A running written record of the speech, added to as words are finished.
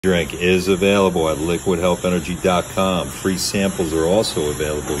Drink is available at liquidhealthenergy.com. Free samples are also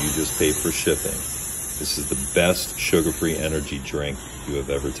available. You just pay for shipping. This is the best sugar-free energy drink you have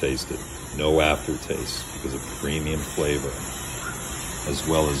ever tasted. No aftertaste because of premium flavor, as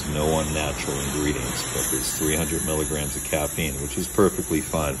well as no unnatural ingredients. But there's 300 milligrams of caffeine, which is perfectly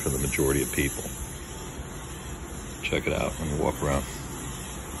fine for the majority of people. Check it out when you walk around.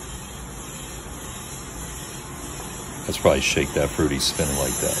 Let's probably shake that fruity spinning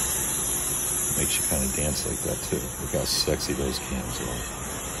like that. Makes you kind of dance like that too. Look how sexy those cans are.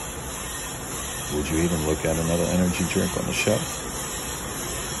 Would you even look at another energy drink on the shelf?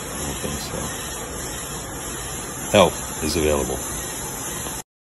 I don't think so. Help is available.